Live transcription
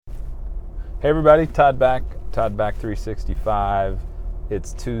Hey everybody, Todd back 365.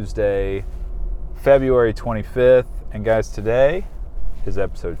 It's Tuesday, February 25th, and guys, today is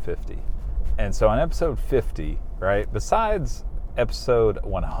episode 50. And so on episode 50, right, besides episode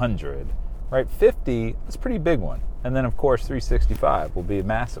 100, right, 50 is a pretty big one. And then of course 365 will be a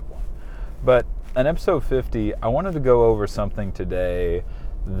massive one. But on episode 50, I wanted to go over something today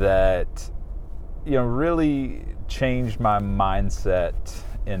that, really changed my mindset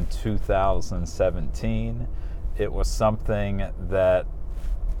in 2017. It was something that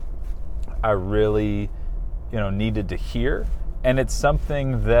I really, needed to hear. And it's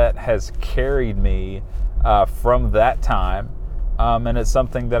something that has carried me from that time. And it's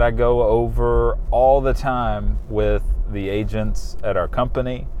something that I go over all the time with the agents at our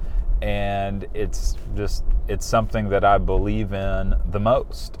company. And it's something that I believe in the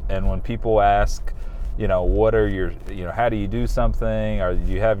most. And when people ask, what are your, how do you do something? Or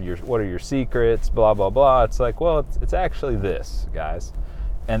do you have what are your secrets? Blah, blah, blah. It's like, well, it's actually this, guys.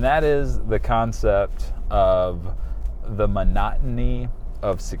 And that is the concept of the monotony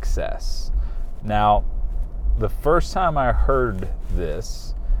of success. Now, the first time I heard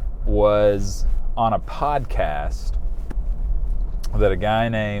this was on a podcast that a guy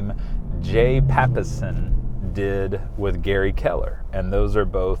named Jay Papasan did with Gary Keller, and those are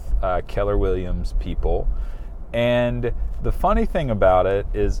both Keller Williams people. And the funny thing about it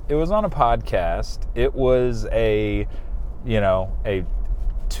is, it was on a podcast. It was a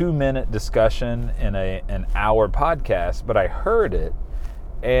 2-minute discussion in an hour podcast, but I heard it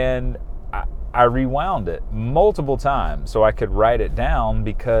and I rewound it multiple times so I could write it down,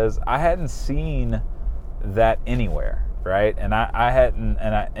 because I hadn't seen that anywhere. Right, and I hadn't,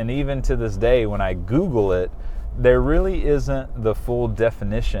 and even to this day, when I Google it, there really isn't the full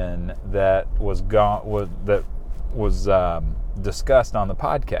definition that was discussed on the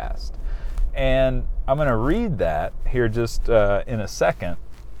podcast. And I'm going to read that here just in a second.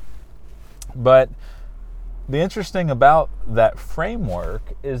 But the interesting about that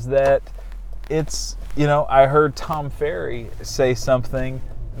framework is that it's, I heard Tom Ferry say something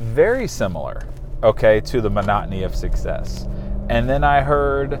very similar, to the monotony of success. And then I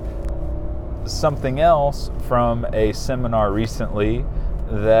heard something else from a seminar recently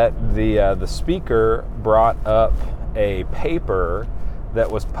that the speaker brought up a paper that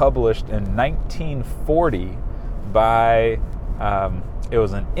was published in 1940 by, it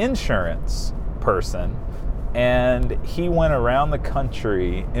was an insurance person, and he went around the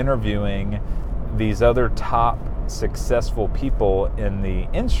country interviewing these other top successful people in the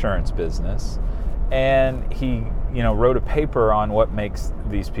insurance business. And he, wrote a paper on what makes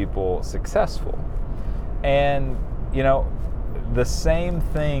these people successful. And, the same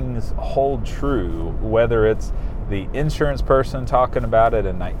things hold true, whether it's the insurance person talking about it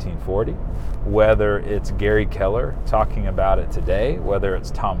in 1940, whether it's Gary Keller talking about it today, whether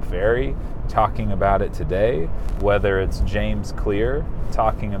it's Tom Ferry talking about it today, whether it's James Clear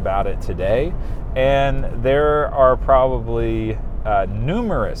talking about it today. And there are probably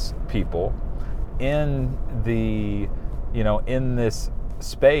numerous people in the, in this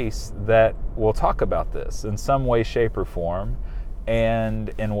space that will talk about this in some way, shape, or form,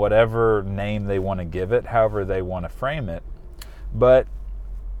 and in whatever name they want to give it, however they want to frame it. But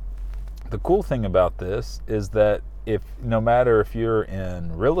the cool thing about this is that no matter if you're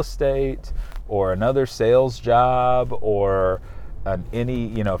in real estate or another sales job, or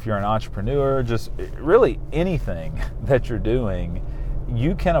if you're an entrepreneur, just really anything that you're doing,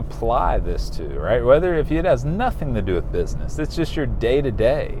 you can apply this to, right? Whether if it has nothing to do with business, it's just your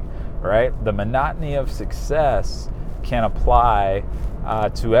day-to-day, right? The monotony of success can apply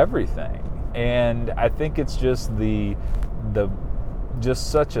to everything. And I think it's just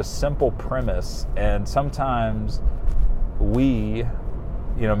just such a simple premise. And sometimes we,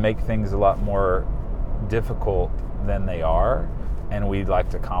 make things a lot more difficult than they are, and we like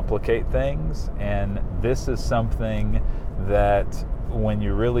to complicate things. And this is something that, when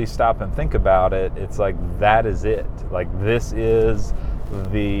you really stop and think about it, it's like, that is it. Like, this is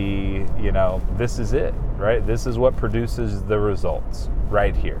this is it, right? This is what produces the results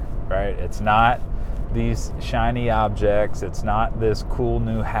right here, right? It's not these shiny objects. It's not this cool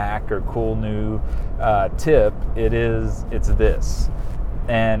new hack or cool new tip. It's this.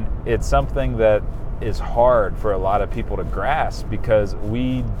 And it's something that is hard for a lot of people to grasp, because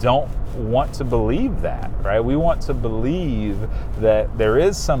we don't want to believe that, right? We want to believe that there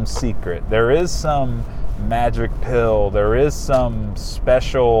is some secret, there is some magic pill, there is some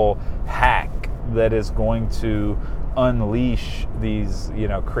special hack that is going to unleash these,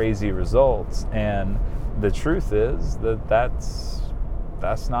 crazy results. And the truth is that that's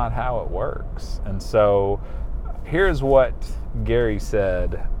that's not how it works. And so here's what Gary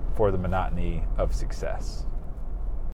said for the monotony of success.